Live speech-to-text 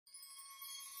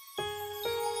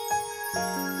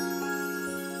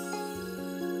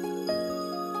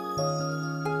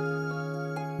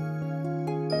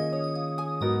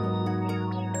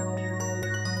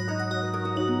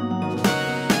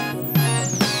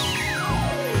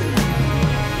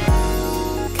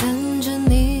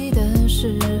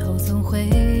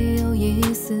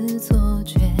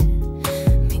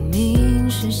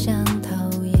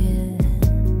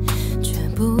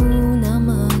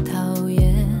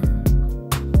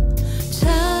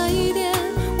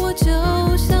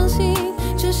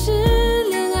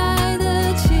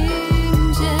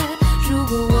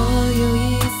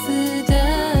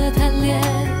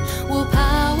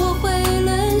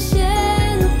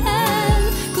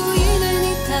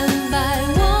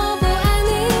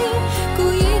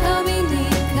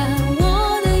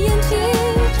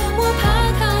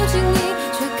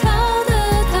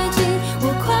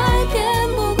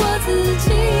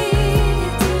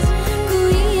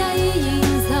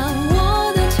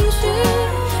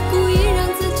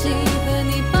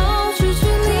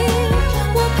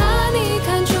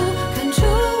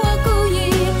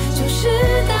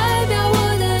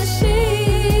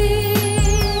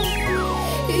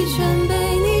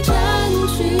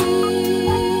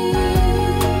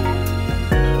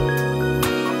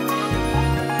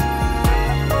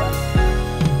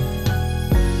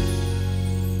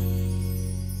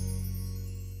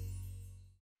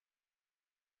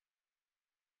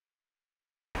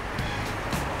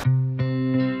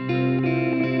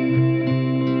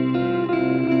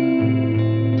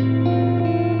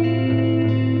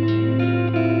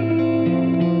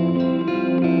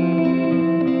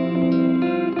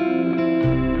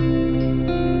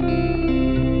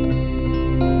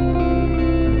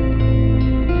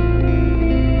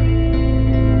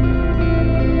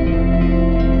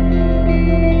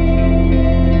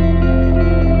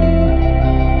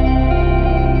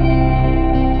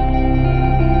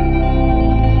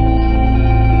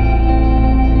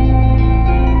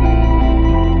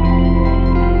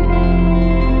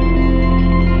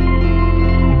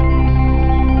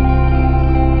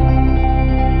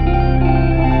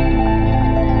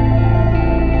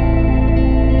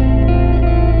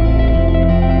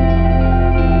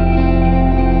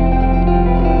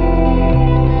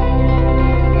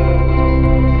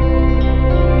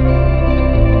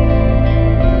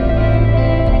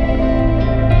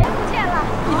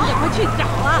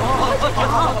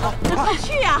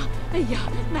呀，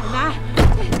奶奶，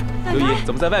刘姨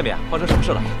怎么在外面啊？发生什么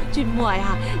事了？君莫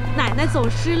呀，奶奶走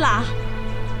失了。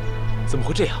怎么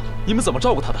会这样？你们怎么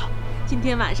照顾她的？今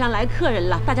天晚上来客人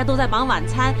了，大家都在忙晚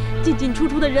餐，进进出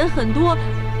出的人很多，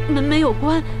门没有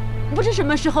关，不知什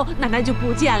么时候奶奶就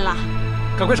不见了。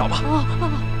赶快找吧。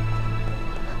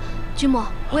君莫，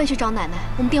我也去找奶奶，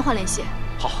我们电话联系。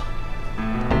好。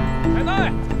奶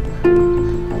奶。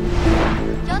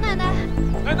姚奶奶。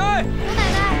奶奶。姚奶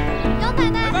奶。姚奶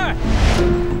奶。奶奶。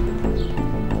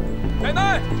奶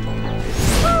奶。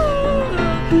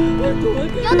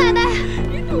姚奶奶。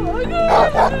你躲开！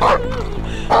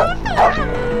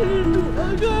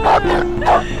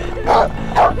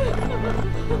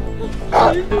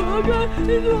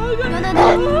姚奶奶，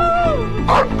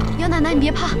姚奶奶，你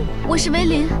别怕，我是维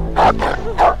林。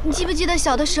你记不记得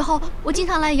小的时候，我经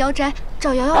常来瑶宅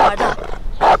找瑶瑶玩的？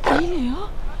维灵？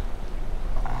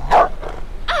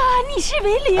啊，你是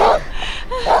维灵？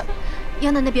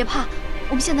姚奶奶别怕，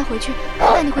我们现在回去，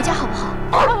我带你回家好不好？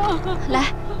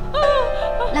来，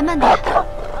来慢点，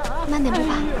慢点步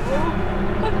伐。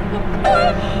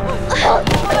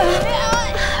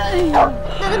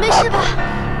奶奶没事吧？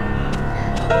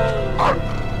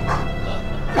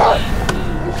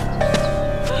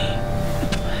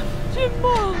君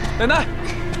莫，奶奶，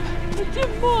君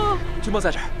莫，君莫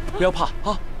在这儿，不要怕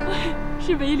啊！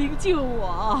是维灵救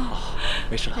我。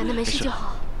没事了，奶奶没事就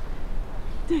好。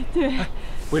对对。哎，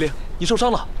维灵，你受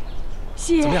伤了？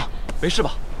血？怎么样？没事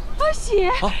吧？血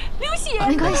啊！流血？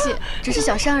没关系，只是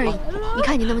小伤而已。你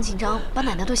看你那么紧张，把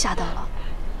奶奶都吓到了。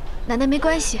奶奶没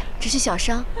关系，只是小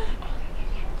伤。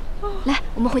来，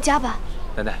我们回家吧。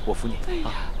奶奶，我扶你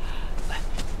啊。来，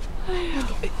慢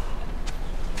点。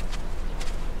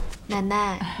奶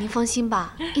奶，您放心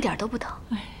吧，一点都不疼。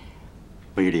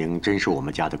威灵真是我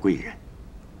们家的贵人，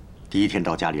第一天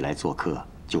到家里来做客，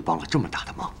就帮了这么大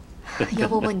的忙。姚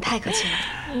伯伯，你太客气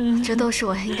了，这都是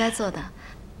我应该做的。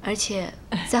而且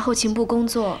在后勤部工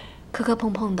作，磕磕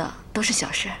碰碰的都是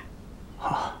小事。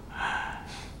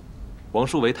王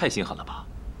淑维太心狠了吧？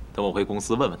等我回公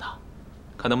司问问他，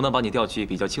看能不能把你调去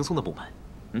比较轻松的部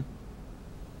门。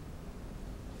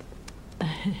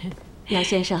姚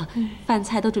先生，饭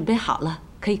菜都准备好了，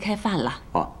可以开饭了。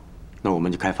哦，那我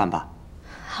们就开饭吧。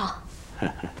好。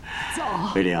走。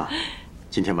威灵，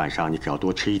今天晚上你可要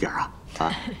多吃一点啊！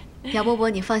啊。姚伯伯，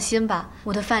你放心吧，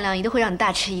我的饭量一定会让你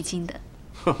大吃一惊的。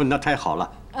那太好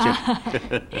了。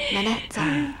奶奶，走。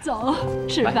走，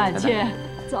吃饭去。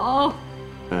走。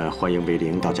欢迎威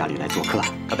灵到家里来做客。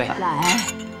干杯。来。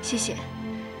谢谢。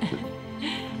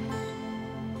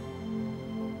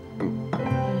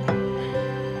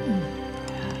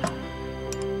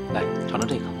来，尝尝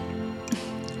这个。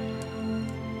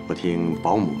我听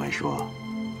保姆们说，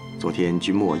昨天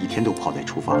君莫一天都泡在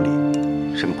厨房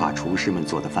里，生怕厨师们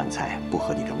做的饭菜不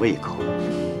合你的胃口。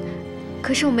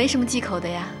可是我没什么忌口的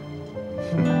呀。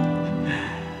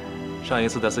上一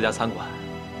次在4家餐馆，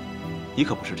你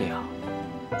可不是这样，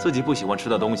自己不喜欢吃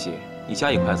的东西，你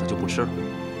夹一筷子就不吃了，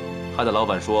害得老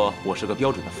板说我是个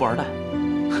标准的富二代，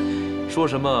说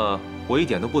什么我一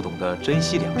点都不懂得珍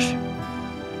惜粮食，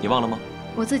你忘了吗？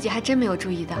我自己还真没有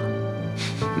注意到。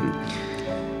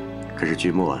可是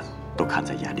君莫都看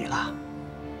在眼里了。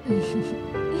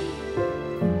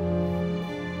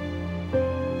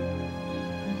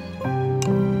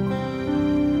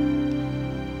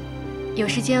有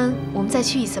时间我们再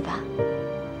去一次吧。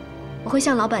我会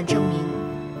向老板证明，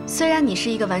虽然你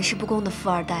是一个玩世不恭的富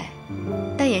二代，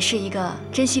但也是一个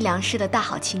珍惜粮食的大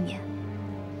好青年。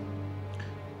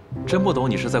真不懂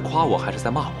你是在夸我还是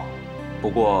在骂我，不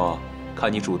过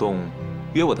看你主动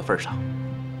约我的份上，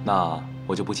那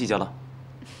我就不计较了。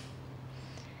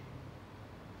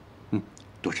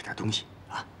多吃点东西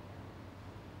啊。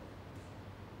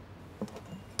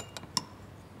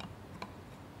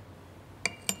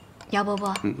姚伯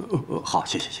伯，好，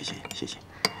谢谢。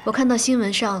我看到新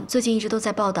闻上最近一直都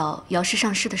在报道姚氏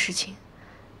上市的事情，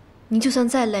您就算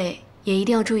再累，也一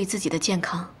定要注意自己的健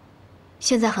康。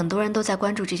现在很多人都在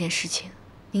关注这件事情，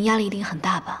您压力一定很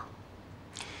大吧？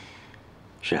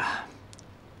是啊，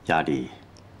压力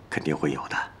肯定会有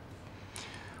的。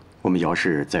我们姚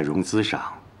氏在融资上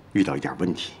遇到一点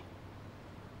问题。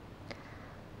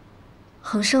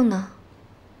恒盛呢？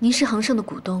您是恒盛的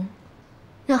股东，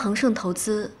让恒盛投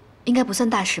资应该不算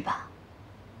大事吧？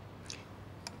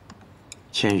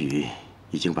千羽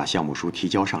已经把项目书提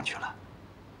交上去了，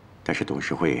但是董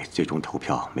事会最终投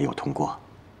票没有通过。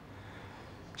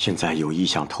现在有意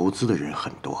向投资的人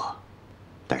很多，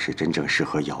但是真正适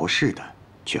合姚氏的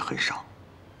却很少。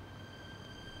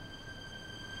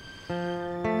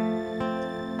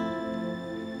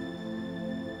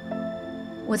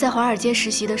我在华尔街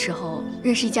实习的时候，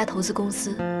认识一家投资公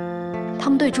司，他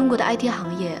们对中国的 IT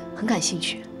行业很感兴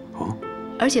趣。哦。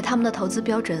而且他们的投资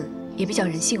标准也比较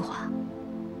人性化，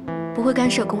不会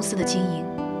干涉公司的经营。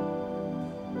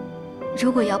如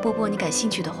果姚伯伯你感兴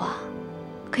趣的话，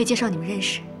可以介绍你们认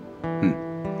识。嗯，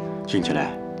听起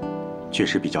来确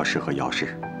实比较适合姚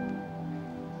氏。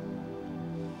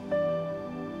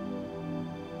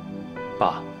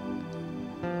爸，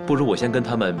不如我先跟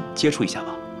他们接触一下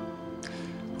吧。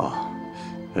哦，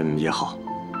也好。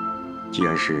既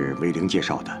然是维玲介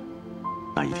绍的，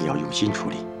那一定要用心处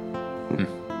理。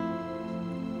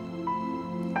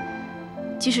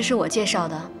即使是我介绍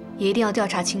的，也一定要调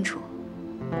查清楚。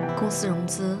公司融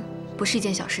资不是一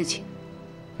件小事情。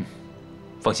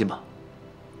放心吧。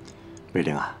维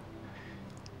玲啊，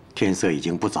天色已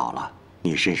经不早了，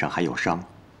你身上还有伤，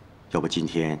要不今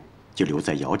天就留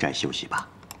在姚宅休息吧。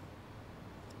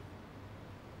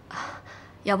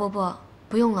姚伯伯，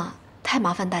不用了，太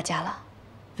麻烦大家了。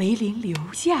维玲留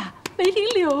下，维玲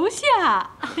留下。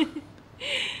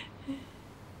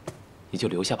你就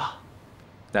留下吧，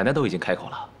奶奶都已经开口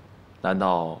了，难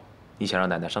道你想让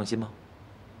奶奶伤心吗？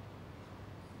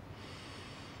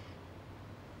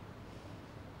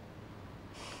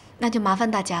那就麻烦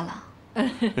大家了。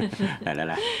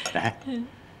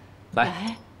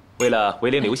来，为了维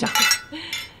玲留下，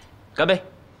干杯！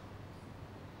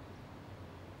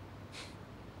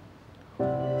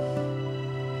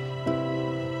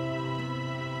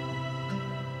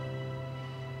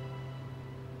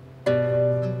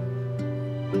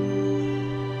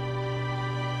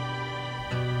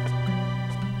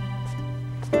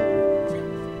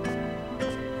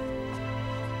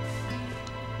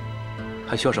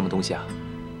还需要什么东西啊？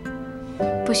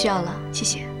不需要了，谢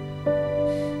谢。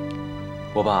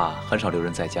我爸很少留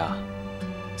人在家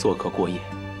做客过夜，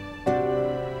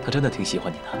他真的挺喜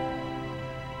欢你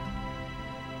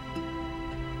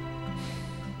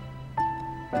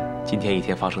的。今天一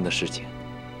天发生的事情，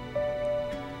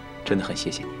真的很谢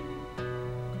谢你。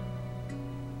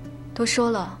都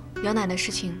说了，姚奶奶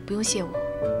事情不用谢我。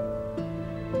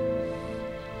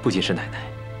不仅是奶奶，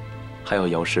还有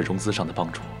姚氏融资上的帮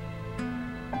助。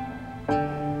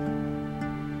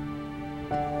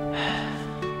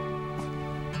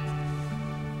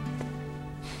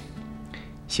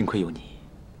幸亏有你，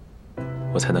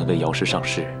我才能为姚氏上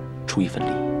市出一份力。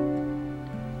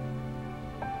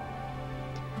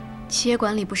企业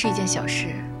管理不是一件小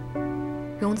事，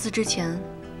融资之前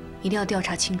一定要调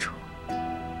查清楚。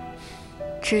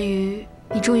至于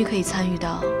你终于可以参与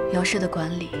到姚氏的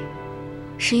管理，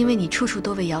是因为你处处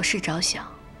都为姚氏着想，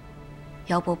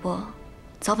姚伯伯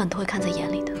早晚都会看在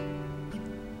眼里的。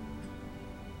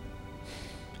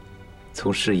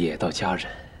从事业到家人，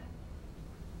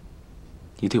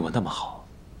你对我那么好，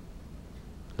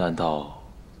难道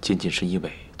仅仅是因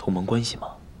为同盟关系吗？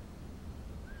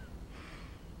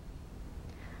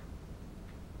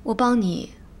我帮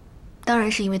你，当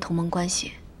然是因为同盟关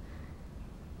系。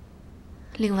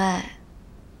另外，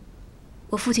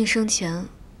我父亲生前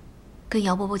跟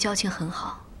姚伯伯交情很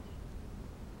好，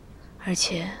而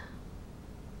且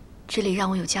这里让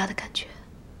我有家的感觉。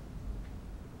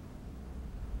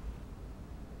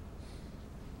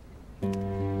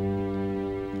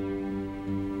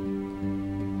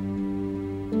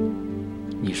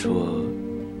你说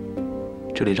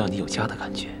这里让你有家的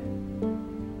感觉，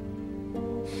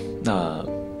那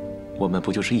我们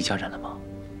不就是一家人了吗？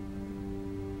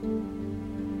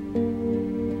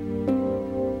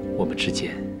我们之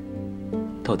间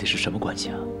到底是什么关系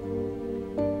啊？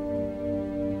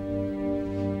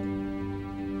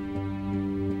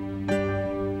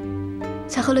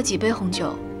才喝了几杯红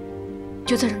酒，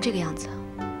就醉成这个样子。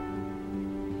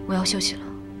我要休息了。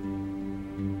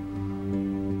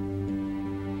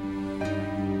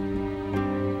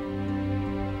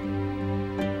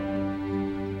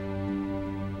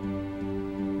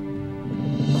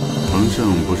彭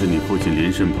胜不是你父亲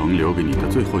林顺鹏留给你的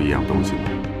最后一样东西吗？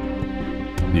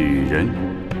女人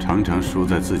常常输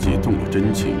在自己动了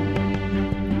真情，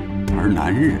而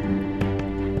男人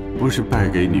不是败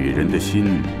给女人的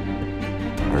心，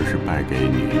而是败给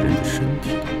女人的身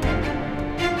体。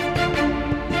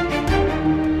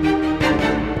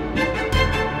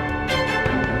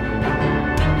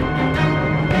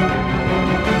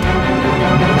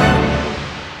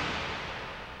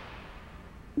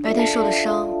白天受的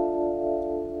伤，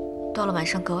到了晚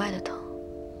上格外的疼。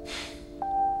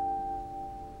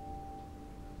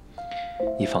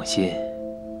你放心，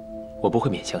我不会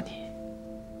勉强你。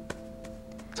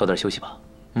早点休息吧，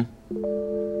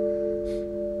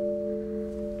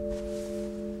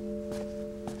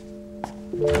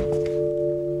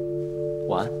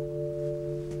晚安。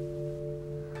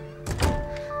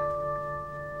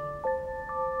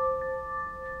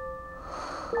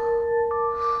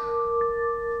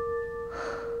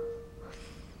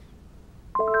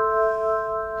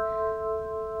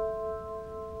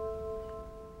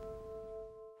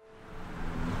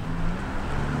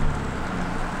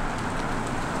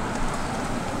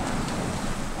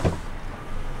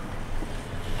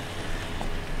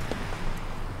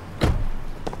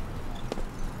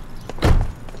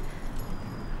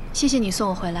谢谢你送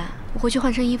我回来，我回去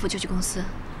换身衣服就去公司。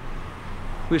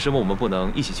为什么我们不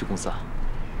能一起去公司啊？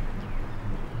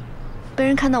被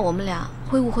人看到我们俩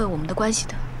会误会我们的关系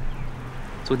的。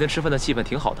昨天吃饭的气氛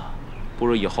挺好的，不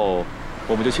如以后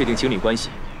我们就确定情侣关系，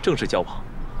正式交往。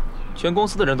全公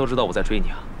司的人都知道我在追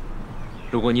你啊！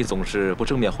如果你总是不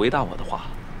正面回答我的话，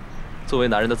作为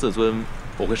男人的自尊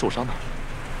我会受伤的。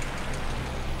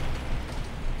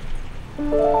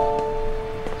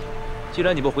既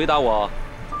然你不回答我，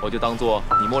我就当做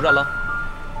你默认了。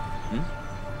嗯。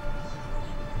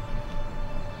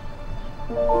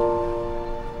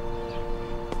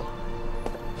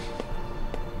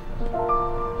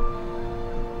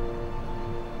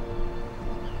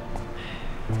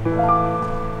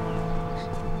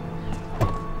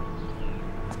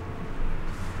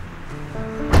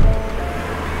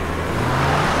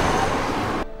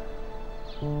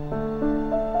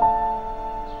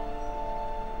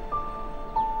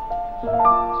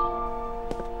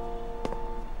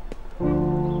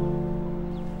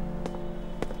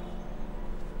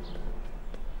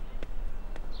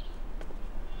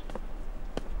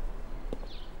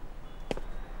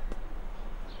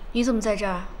你怎么在这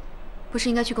儿？不是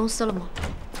应该去公司了吗？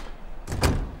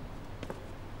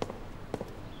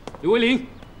刘维林，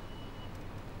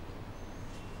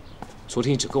昨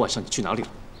天一整个晚上你去哪里了？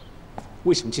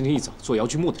为什么今天一早坐姚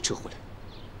君墨的车回来？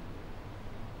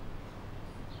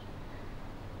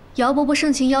姚伯伯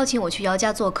盛情邀请我去姚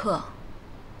家做客，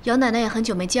姚奶奶也很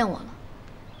久没见我了，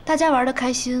大家玩得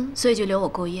开心，所以就留我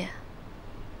过夜。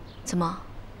怎么，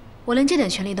我连这点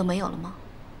权利都没有了吗？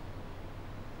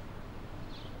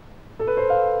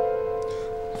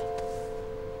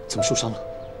怎么受伤了？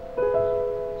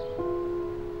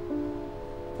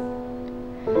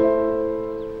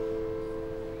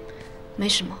没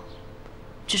什么，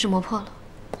只是磨破了。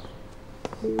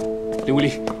刘维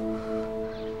林，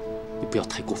你不要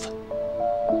太过分。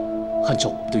按照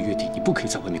我们的约定，你不可以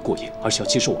在外面过夜，而且要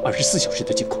接受我24小时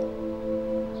的监控。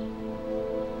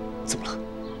怎么了？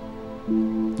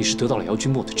你是得到了姚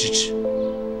君墨的支持，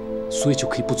所以就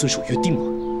可以不遵守约定吗？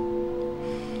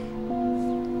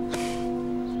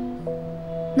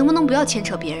能不能不要牵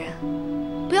扯别人，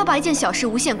不要把一件小事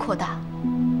无限扩大？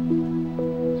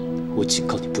我警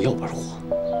告你不要玩火，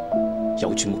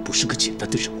姚君墨不是个简单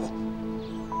的人物。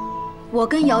我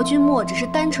跟姚君墨只是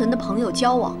单纯的朋友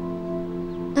交往，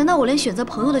难道我连选择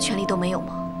朋友的权利都没有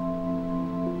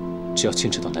吗？只要牵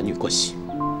扯到男女关系，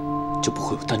就不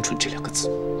会有单纯这2个字。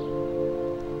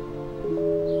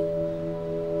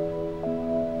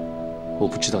我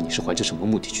不知道你是怀着什么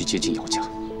目的去接近姚家。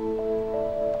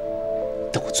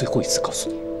但我最后一次告诉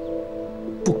你，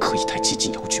不可以太接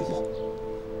近姚君墨。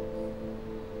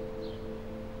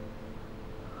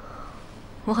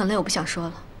我很累，我不想说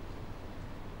了。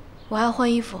我还要换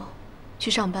衣服，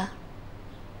去上班。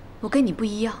我跟你不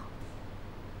一样，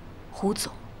胡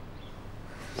总。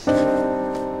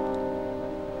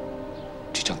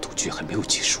这场赌局还没有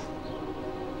结束，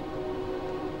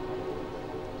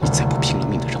你再不拼了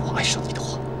命的让我爱上你的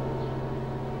话，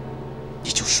你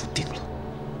就输定了。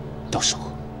到时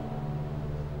候，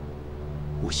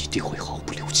我一定会毫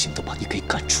不留情的把你给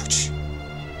赶出去。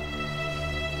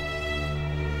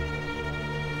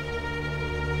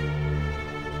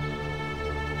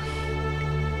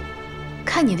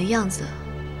看你的样子，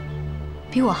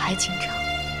比我还紧张。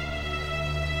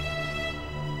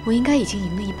我应该已经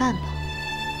赢了一半吧？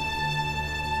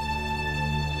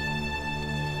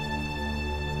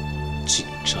紧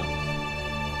张？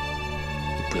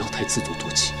你不要太自作多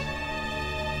情。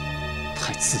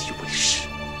太自以为是。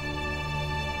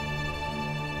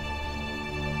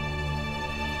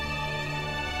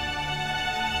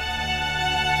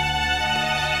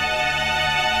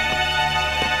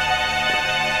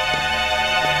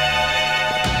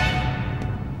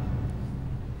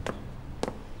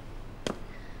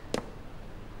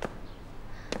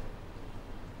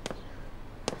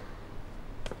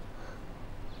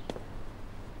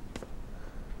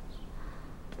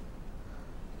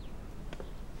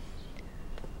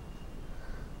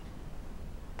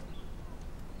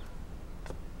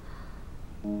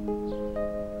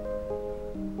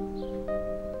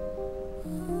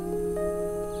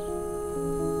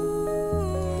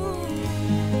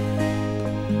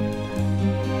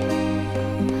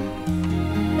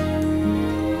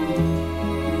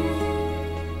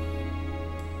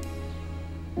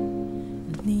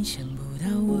你想不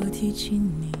到我提起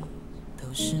你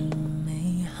都是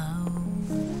美好，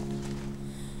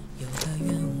有个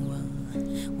愿望，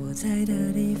我在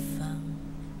的地方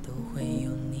都会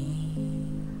有你。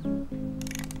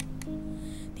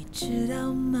你知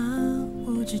道吗？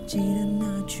我只记得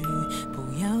那句不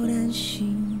要担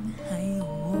心，还有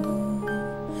我。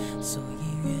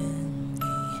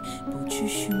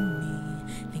寻觅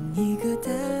另一个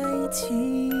代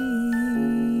替。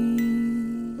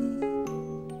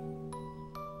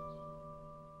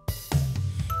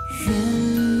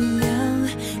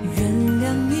原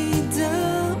谅你的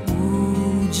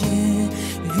误解，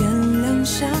原谅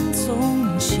像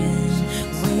从前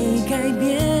未改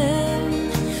变，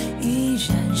依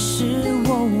然是我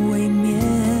未眠。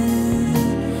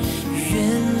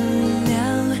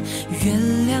原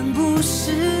谅不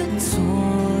是妥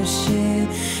协，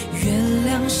原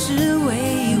谅是为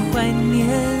怀念。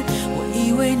我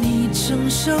以为你成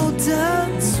熟的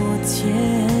昨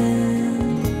天。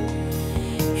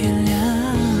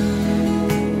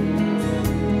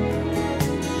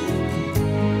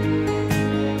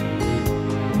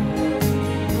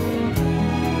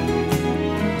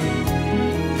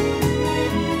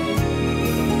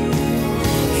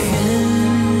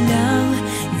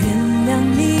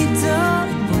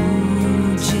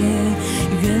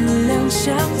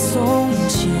像从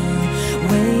前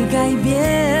未改变，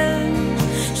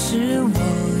是我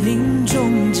临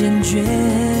终坚决。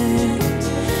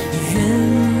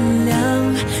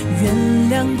原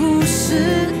谅不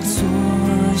是妥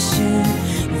协，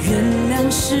原谅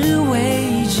是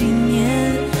为纪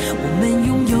念。我们拥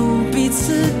有彼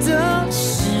此的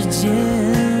时间，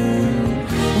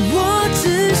我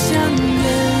只想原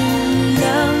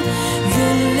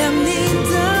谅你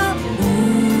的误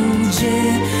解。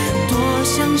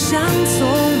像从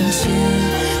前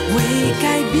未改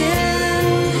变，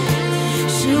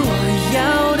是我要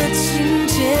的情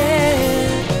节。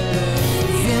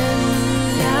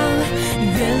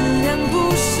原谅不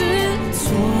是妥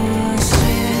协，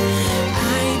爱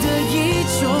的一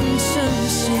种呈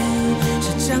现，是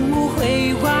将无悔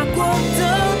划过的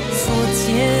昨天。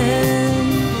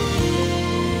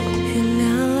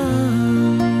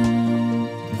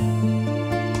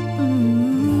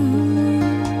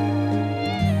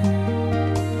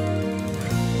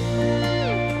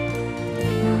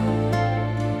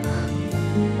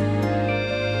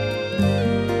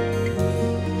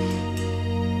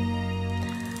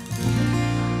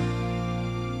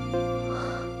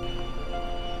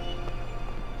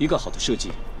一个好的设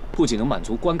计，不仅能满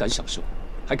足观感享受，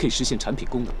还可以实现产品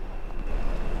功能。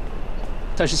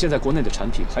但是现在国内的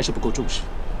产品还是不够重视，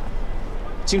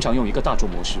经常用一个大众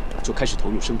模式就开始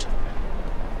投入生产。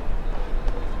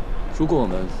如果我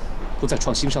们不在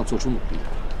创新上做出努力，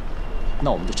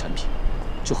那我们的产品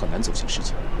就很难走向世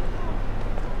界。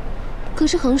可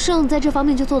是恒盛在这方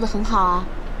面就做得很好啊，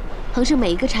恒盛每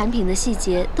一个产品的细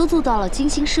节都做到了精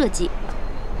心设计，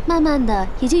慢慢的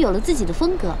也就有了自己的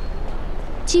风格。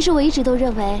其实我一直都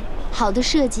认为，好的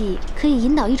设计可以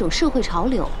引导一种社会潮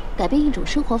流，改变一种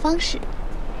生活方式。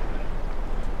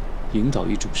引导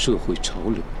一种社会潮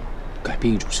流，改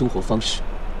变一种生活方式。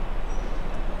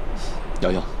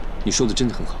瑶瑶，你说的真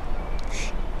的很好。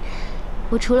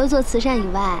我除了做慈善以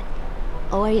外，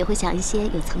偶尔也会想一些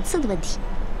有层次的问题。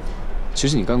其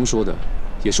实你刚刚说的，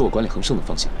也是我管理恒盛的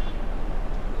方向。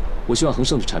我希望恒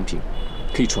盛的产品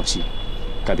可以创新，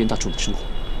改变大众的生活。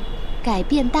改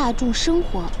变大众生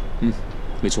活。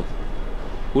没错。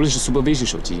无论是 SuperVision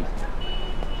手机，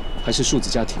还是数字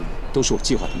家庭，都是我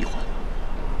计划的一环。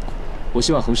我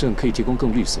希望恒盛可以提供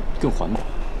更绿色、更环保、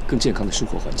更健康的生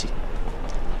活环境。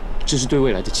这是对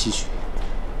未来的期许，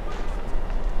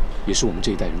也是我们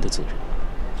这一代人的责任。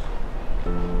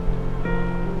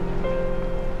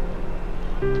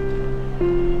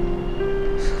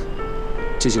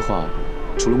这些话，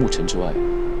除了沐晨之外，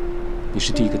你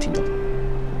是第一个听到的。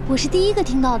我是第一个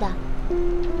听到的。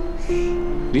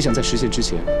理想在实现之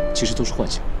前，其实都是幻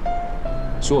想，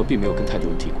所以我并没有跟太多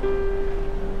人提过。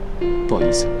不好意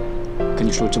思，跟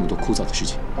你说了这么多枯燥的事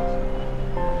情。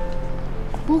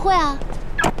不会啊，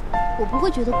我不会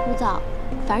觉得枯燥，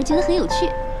反而觉得很有趣。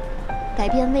改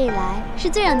变未来是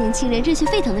最让年轻人热血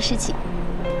沸腾的事情。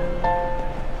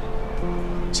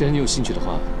既然你有兴趣的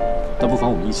话，那不妨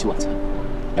我们一起晚餐，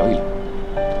聊一聊。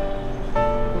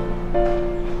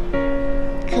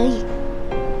可以。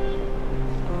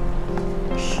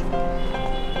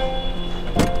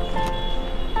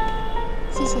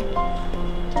谢谢。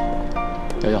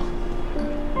瑶瑶，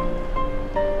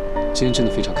今天真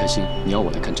的非常开心，你邀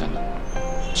我来看展览，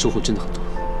收获真的很多。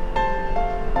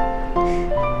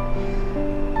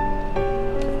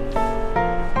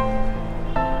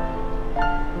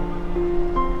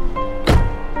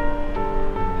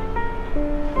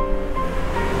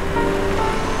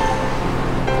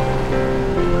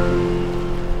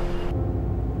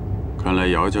看来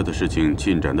姚家的事情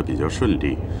进展得比较顺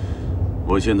利，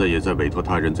我现在也在委托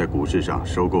他人在股市上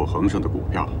收购恒盛的股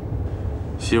票，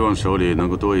希望手里能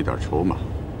够多一点筹码。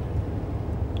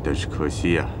但是可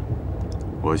惜呀，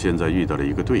我现在遇到了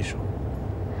一个对手。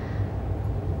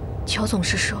乔总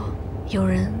是说，有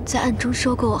人在暗中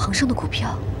收购恒盛的股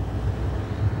票。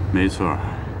没错。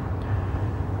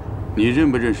你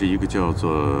认不认识一个叫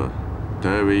做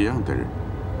David Young 的人？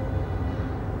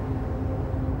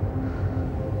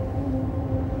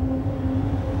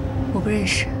我不认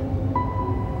识。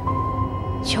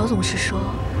乔总是说，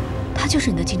他就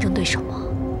是你的竞争对手吗？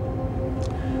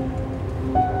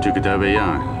这个David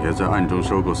Young也在暗中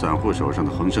收购散户手上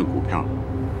的恒盛股票。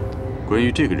关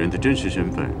于这个人的真实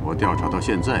身份，我调查到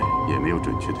现在也没有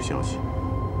准确的消息。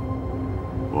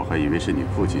我还以为是你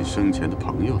父亲生前的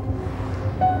朋友呢。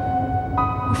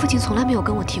我父亲从来没有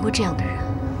跟我提过这样的人。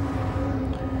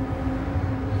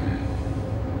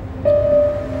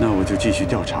那我就继续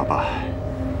调查吧。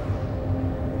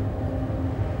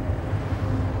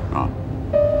啊，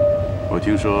我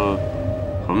听说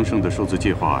恒盛的数字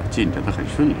计划进展得很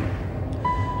顺利，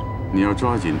你要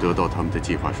抓紧得到他们的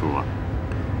计划书啊！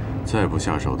再不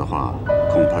下手的话，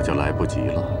恐怕就来不及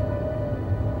了。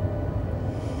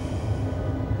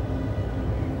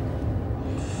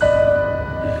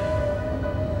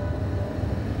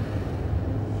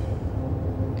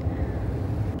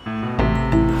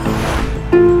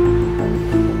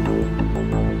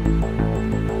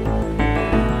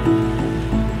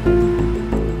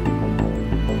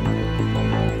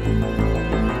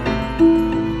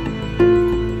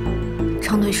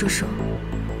叔叔，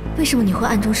为什么你会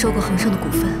暗中收购恒盛的股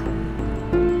份？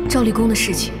赵立功的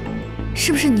事情，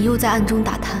是不是你又在暗中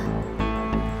打探？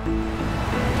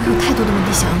我有太多的问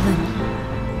题想要问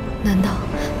你。难道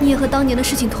你也和当年的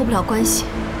事情脱不了关系？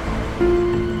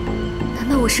难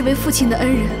道我是位父亲的恩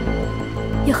人，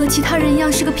也和其他人一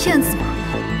样是个骗子吗？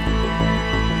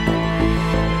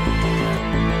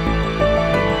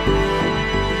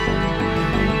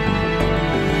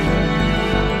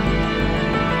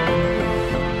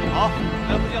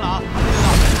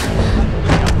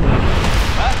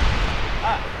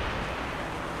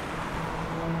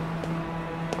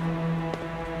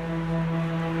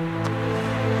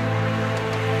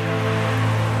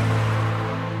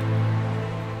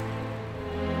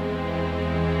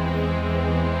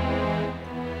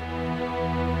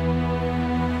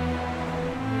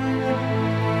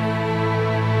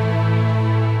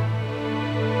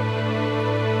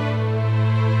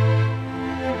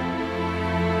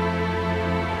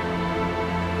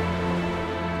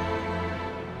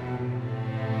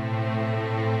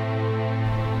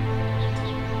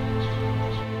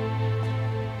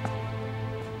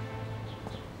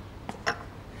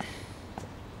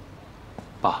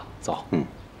爸，走。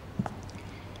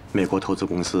美国投资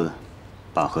公司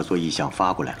把合作意向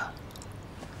发过来了，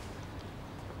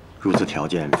入资条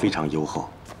件非常优厚，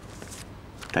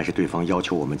但是对方要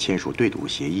求我们签署对赌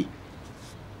协议。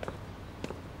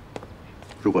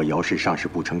如果姚氏上市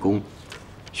不成功，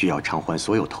需要偿还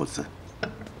所有投资。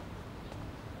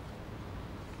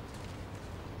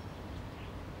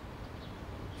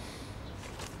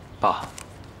爸，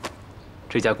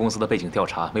这家公司的背景调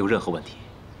查没有任何问题。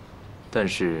 但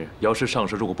是姚氏上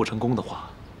市如果不成功的话，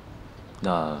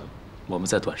那我们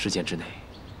在短时间之内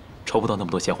筹不到那么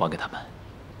多钱还给他们。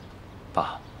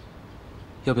爸，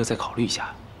要不要再考虑一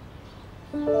下？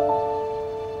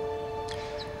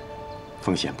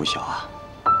风险不小啊，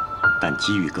但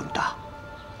机遇更大，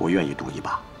我愿意赌一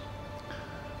把。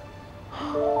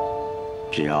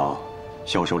只要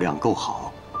销售量够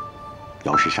好，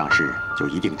姚氏上市就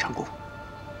一定成功。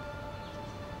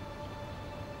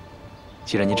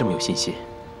 既然您这么有信心，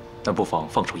那不妨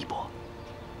放手一搏。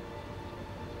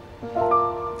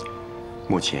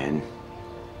目前，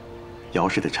姚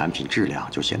氏的产品质量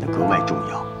就显得格外重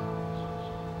要。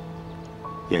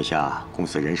眼下公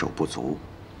司人手不足，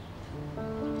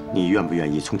你愿不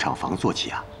愿意从厂房做起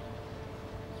啊？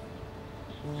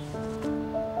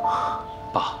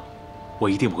爸，我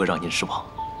一定不会让您失望。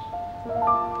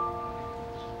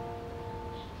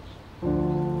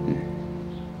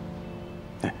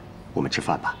我们吃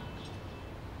饭吧。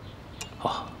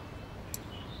好。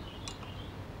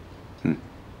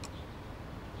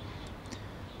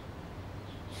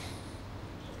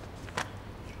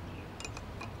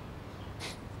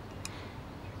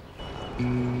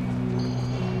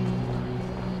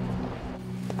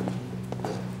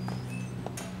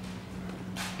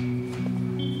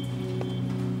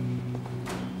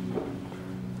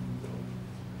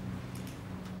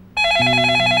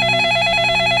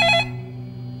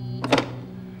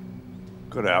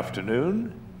Good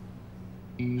afternoon.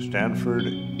 Stanford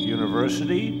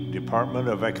University, Department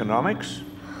of Economics.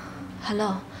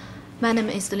 Hello, my name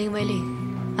is Lin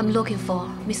Weilin. I'm looking for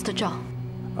Mr. Zhao.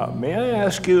 May I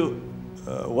ask you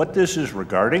what this is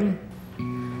regarding?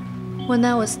 When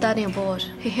I was studying abroad,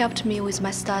 he helped me with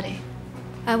my study.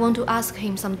 I want to ask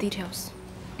him some details.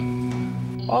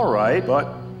 All right, but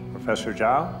Professor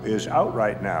Zhao is out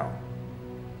right now.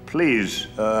 Please,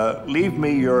 leave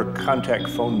me your contact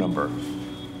phone number,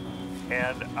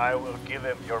 and I will give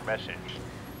him your message.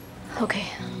 Okay,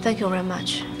 thank you very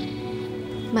much.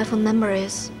 My phone number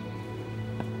is...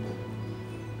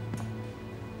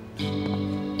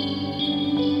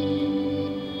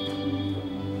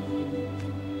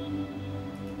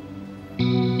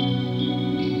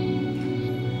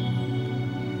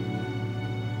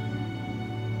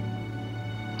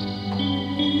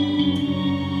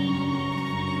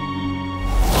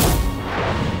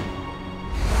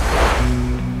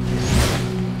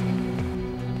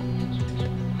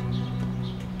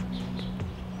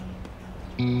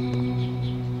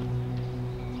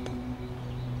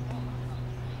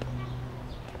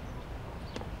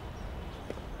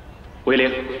威廉，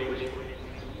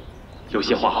有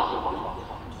些话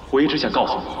我一直想告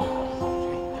诉你。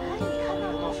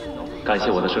感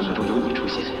谢我的生命中有你出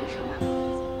现，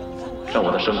让我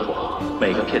的生活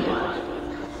每个片段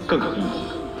更有意义。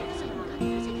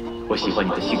我喜欢你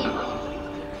的性格，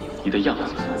你的样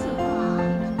子。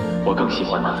我更喜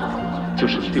欢的就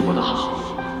是你对我的好。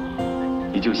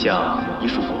你就像一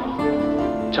束光，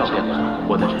照亮了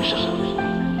我的人生。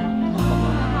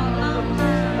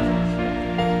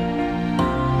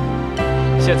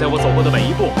现在我走过的每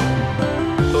一步，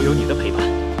都有你的陪伴。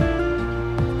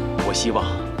我希望，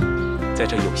在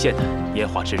这有限的年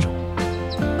华之中，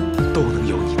都能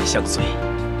有你的相随。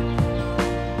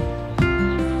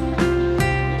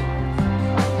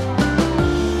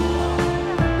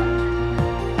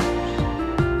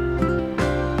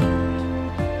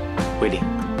威廉，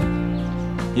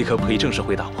你可不可以正式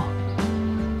回答我，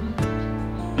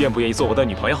愿不愿意做我的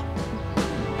女朋友？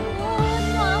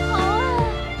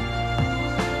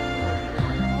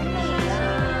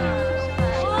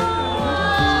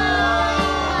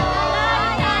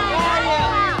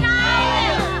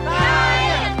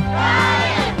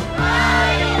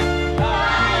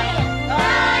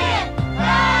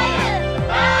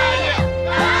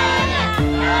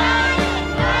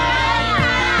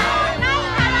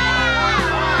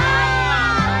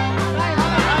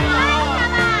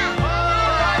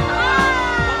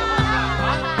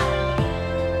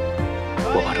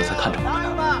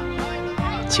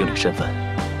情侣身份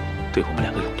对我们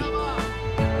两个有利。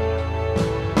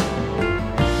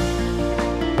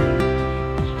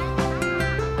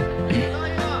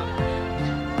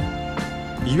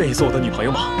你愿意做我的女朋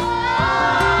友吗？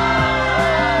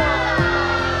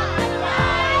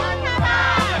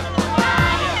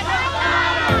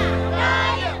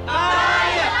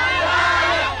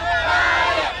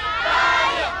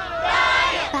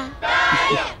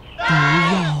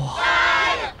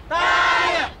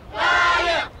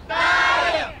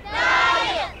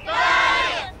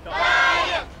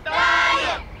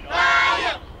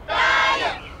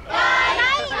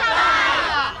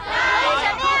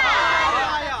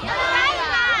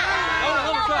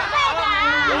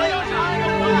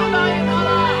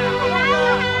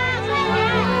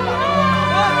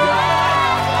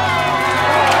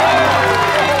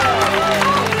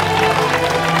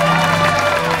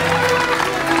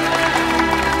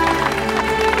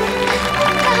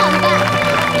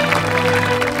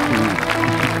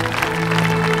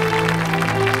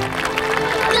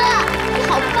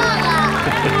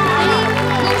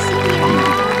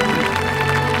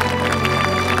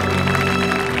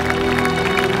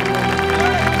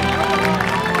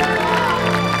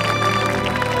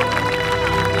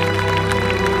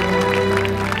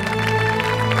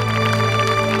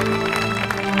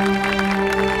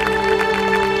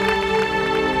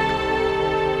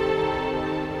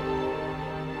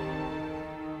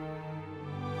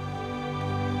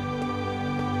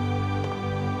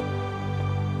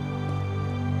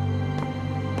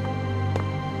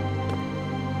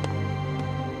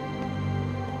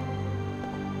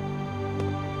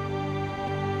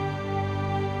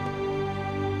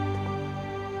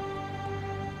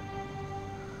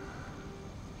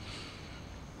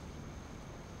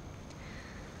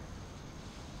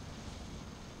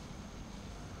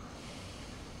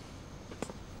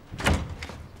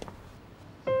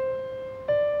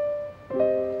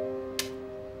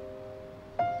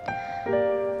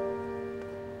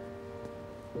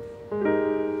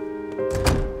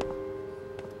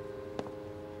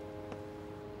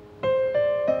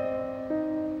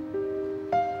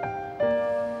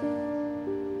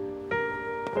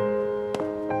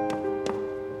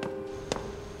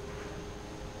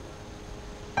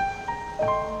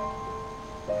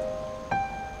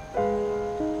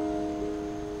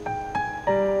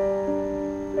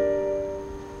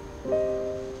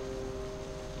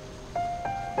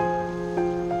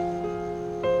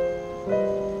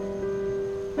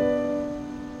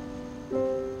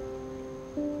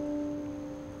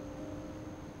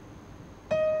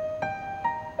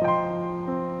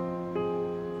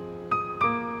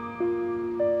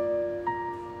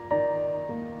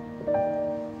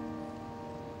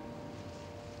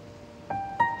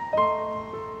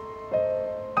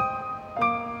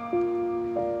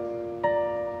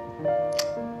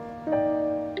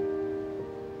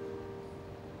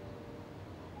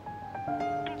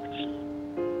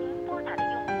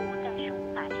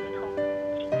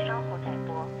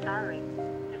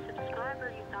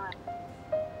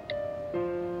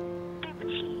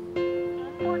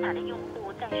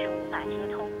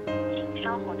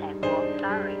稍后再拨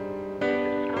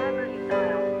 ，Sorry。Subscriber you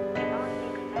dialed cannot be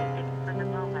connected for the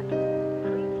moment.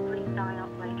 Please dial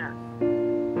later.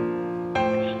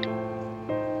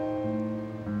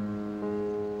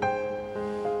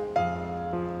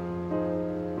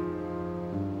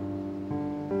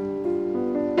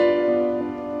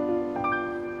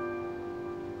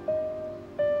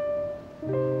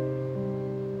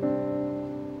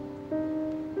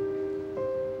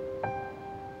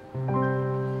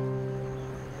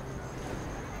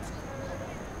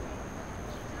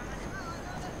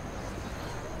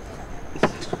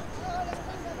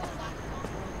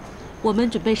 我们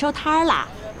准备收摊了，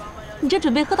你这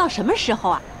准备喝到什么时候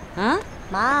啊？啊，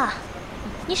妈，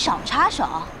你少插手。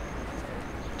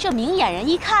这明眼人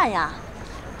一看呀，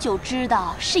就知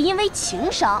道是因为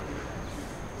情伤。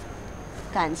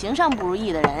感情上不如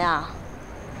意的人呀，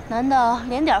难道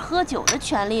连点喝酒的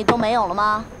权利都没有了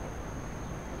吗？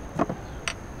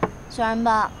虽然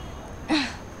吧，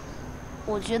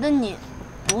我觉得你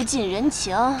不近人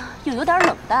情，又有点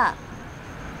冷淡。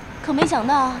可没想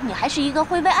到你还是一个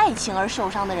会为爱情而受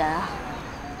伤的人啊！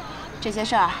这些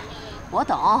事儿我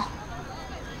懂。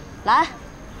来，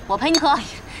我陪你喝。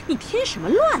你添什么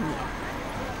乱你？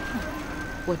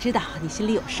我知道你心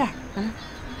里有事儿，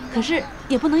可是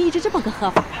也不能一直这么个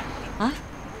喝法啊！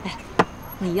哎，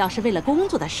你要是为了工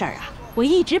作的事儿啊，我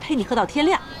一直陪你喝到天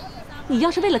亮；你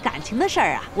要是为了感情的事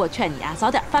儿啊，我劝你啊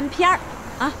早点翻篇儿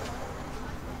啊！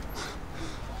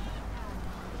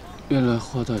原来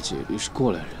花大姐也是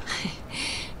过来人。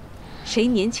谁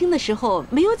年轻的时候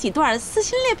没有几段撕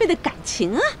心裂肺的感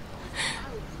情啊？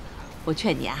我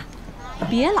劝你啊，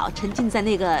别老沉浸在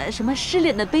那个什么失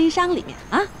恋的悲伤里面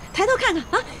啊！抬头看看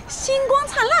啊，星光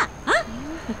灿烂啊！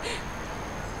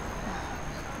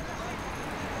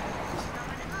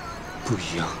不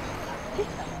一样，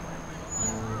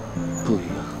不一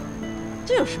样。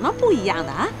这有什么不一样的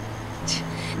啊？切，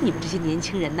你们这些年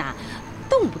轻人呐，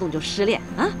动不动就失恋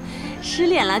啊！失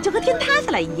恋了就和天塌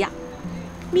下来一样。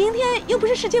明天又不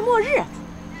是世界末日，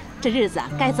这日子啊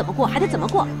该怎么过还得怎么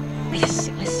过。哎呀，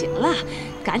行了行了，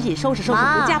赶紧收拾收拾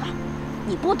回家吧。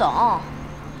你不懂，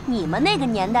你们那个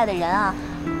年代的人啊，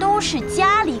都是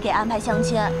家里给安排相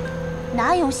亲，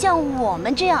哪有像我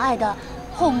们这样爱的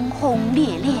轰轰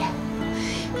烈烈？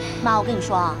妈，我跟你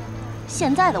说啊，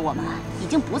现在的我们已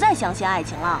经不再相信爱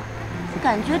情了，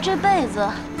感觉这辈子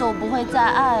都不会再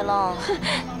爱了。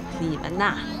你们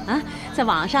呐，在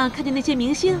网上看见那些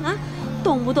明星啊，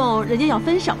动不动人家要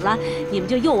分手了，你们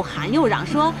就又喊又嚷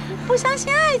说不相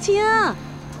信爱情。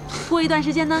过一段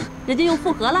时间呢，人家又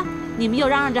复合了，你们又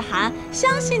嚷嚷着喊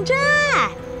相信真爱。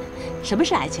什么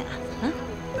是爱情啊？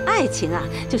爱情啊，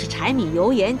就是柴米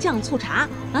油盐酱醋茶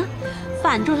啊，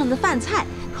饭桌上的饭菜，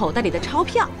口袋里的钞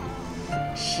票。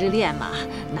失恋嘛，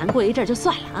难过一阵就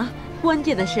算了啊，关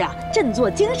键的是啊，振作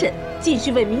精神，继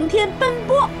续为明天奔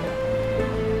波。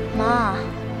妈，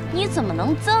你怎么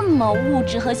能这么物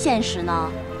质和现实呢？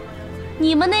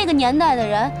你们那个年代的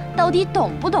人到底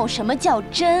懂不懂什么叫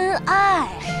真爱？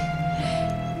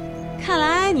看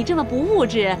来你这么不物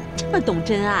质，这么懂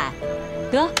真爱，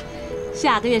得，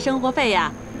下个月生活费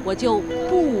呀，我就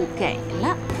不给了。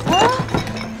啊！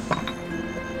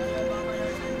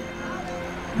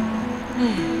哎，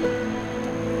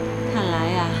看来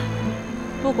呀，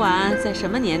不管在什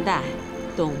么年代，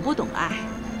懂不懂爱，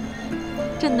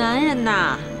这男人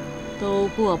呐，都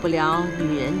过不了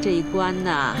女人这一关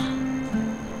呐。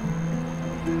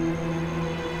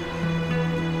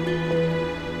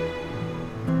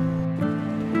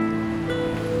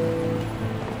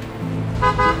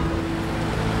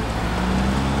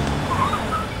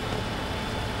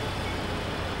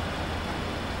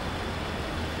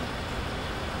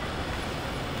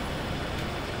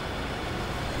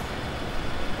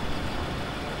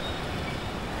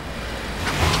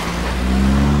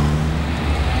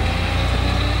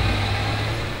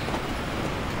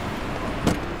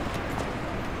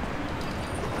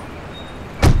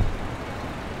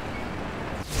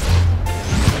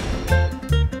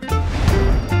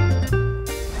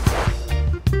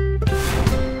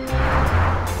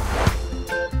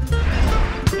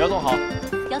姚总好，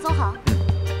姚总好。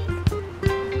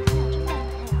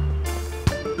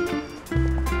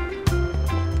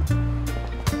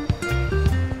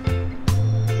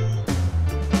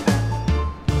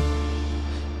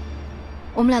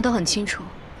我们俩都很清楚，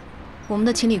我们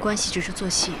的情侣关系只是做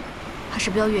戏，还是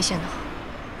不要越线的好。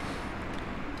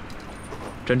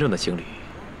真正的情侣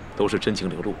都是真情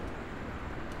流露。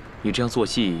你这样做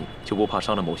戏就不怕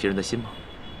伤了某些人的心吗？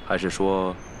还是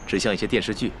说只像一些电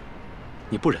视剧，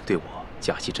你不忍对我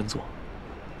假戏真做？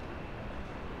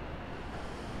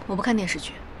我不看电视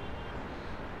剧。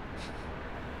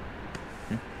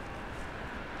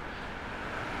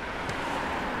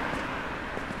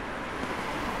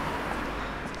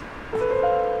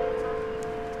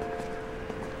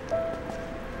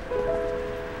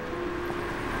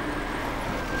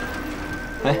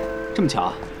这么巧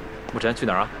啊？沐晨去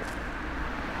哪儿啊？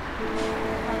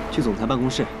去总裁办公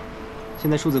室。现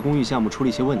在数字公寓项目出了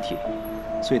一些问题，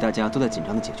所以大家都在紧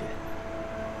张的解决。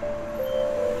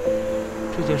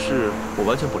这件事我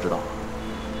完全不知道，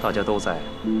大家都在，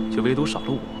却唯独少了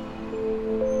我。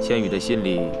千羽的心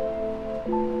里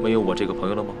没有我这个朋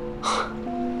友了吗？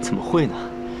怎么会呢？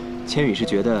千羽是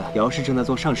觉得姚氏正在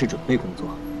做上市准备工作，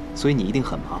所以你一定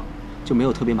很忙，就没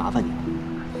有特别麻烦你了。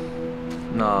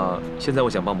那现在我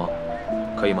想帮忙，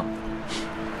可以吗？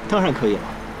当然可以了，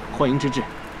欢迎之至。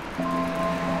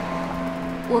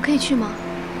我可以去吗？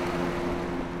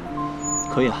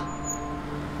可以啊。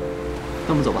那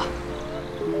我们走吧。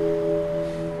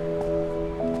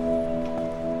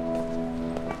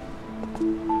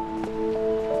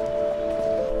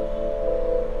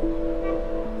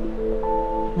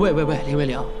喂，林维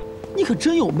良，你可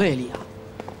真有魅力啊！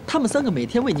他们三个每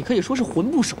天为你可以说是魂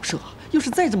不守舍，要是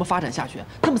再这么发展下去，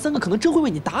他们三个可能真会为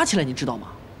你打起来，你知道吗？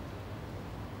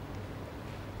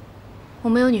我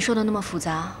没有你说的那么复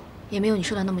杂，也没有你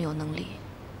说的那么有能力。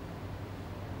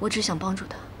我只想帮助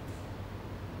他。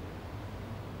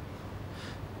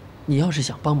你要是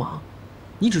想帮忙，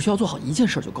你只需要做好一件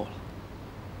事就够了。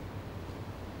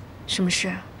什么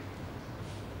事？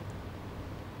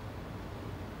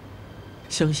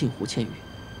相信胡千羽。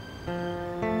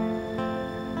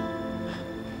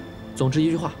总之一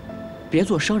句话，别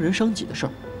做伤人伤己的事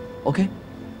儿 ，OK？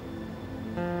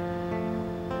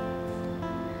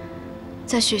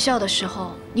 在学校的时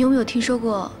候，你有没有听说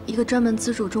过一个专门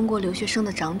资助中国留学生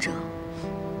的长者？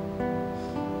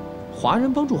华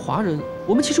人帮助华人，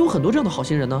我们其实有很多这样的好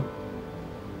心人呢。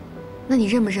那你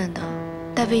认不认得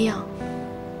戴维漾？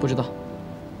不知道。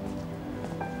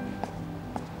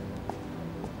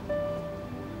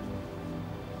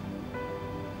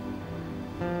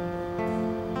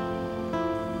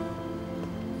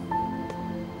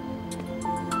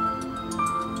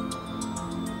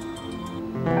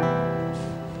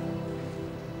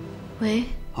喂。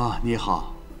啊，你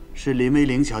好，是林薇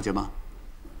玲小姐吗？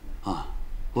啊，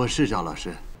我是赵老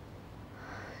师。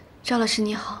赵老师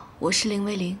你好，我是林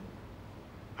薇玲。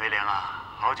薇玲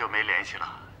啊，好久没联系了，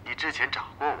你之前找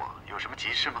过我，有什么急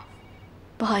事吗？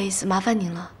不好意思，麻烦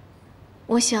您了。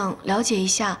我想了解一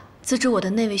下资助我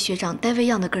的那位学长戴维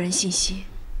漾的个人信息。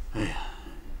哎呀，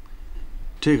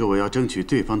这个我要争取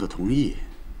对方的同意，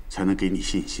才能给你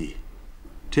信息。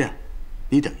这样，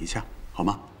你等一下，好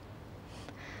吗？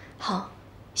好，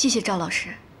谢谢赵老师。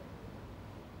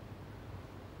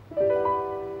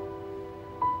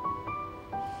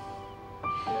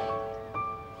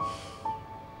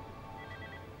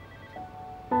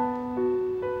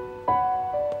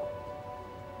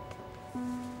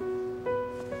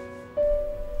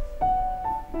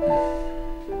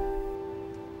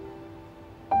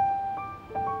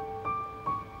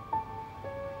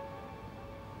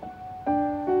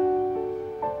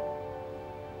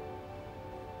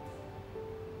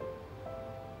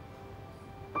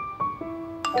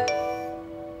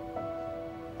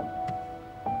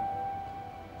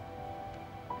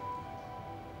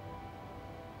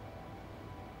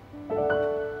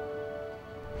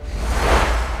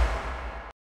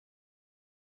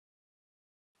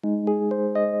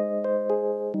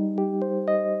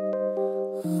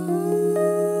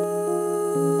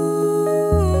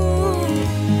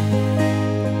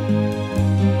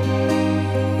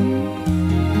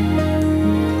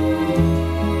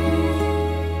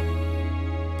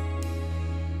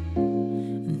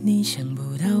你想不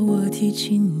到我提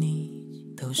起你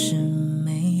都是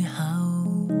美好，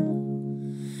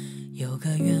有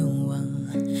个愿望，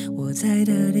我在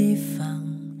的地方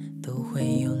都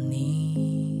会有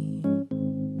你。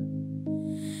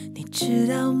你知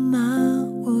道吗？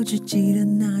我只记得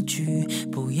那句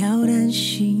不要担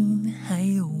心，还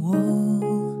有我，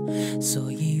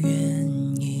所以愿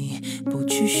意不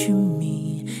去寻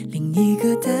觅另一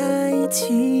个代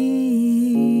替。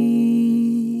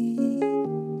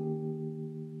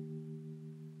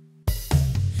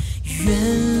原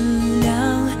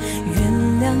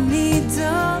谅你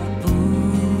的不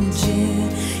解，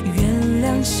原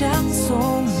谅像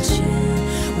从前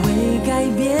未改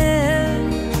变，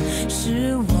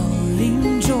是我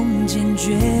临终坚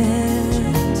决。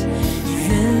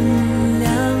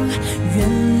原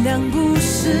谅不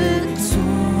是妥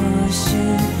协，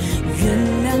原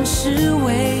谅是为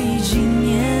纪念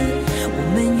我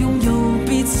们拥有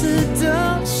彼此的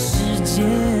时间。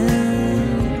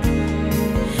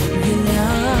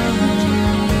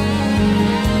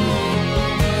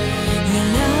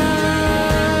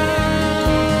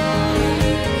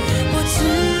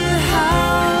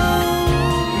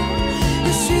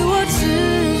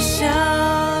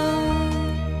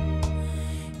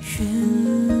原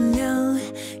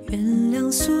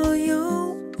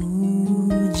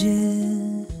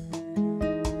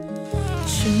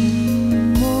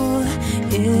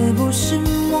都是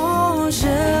陌生。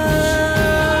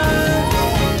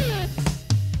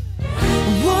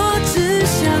我只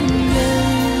想原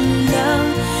谅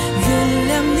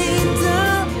你的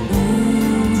误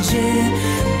解，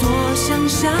多想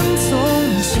像从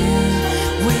前，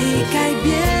为改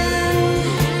变。